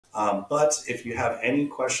But if you have any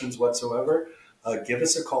questions whatsoever, give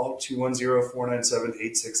us a call,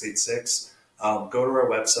 210-497-8686. Go to our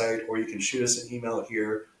website, or you can shoot us an email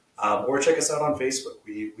here, or check us out on Facebook.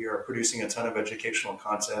 We are producing a ton of educational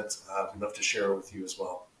content. We'd love to share it with you as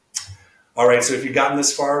well. All right, so if you've gotten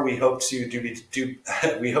this far, we hope to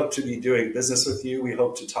we hope to be doing business with you. We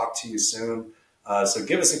hope to talk to you soon. So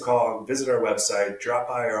give us a call, visit our website, drop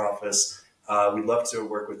by our office. We'd love to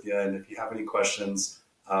work with you. And if you have any questions,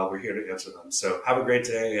 we're here to answer them. So have a great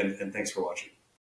day, and thanks for watching.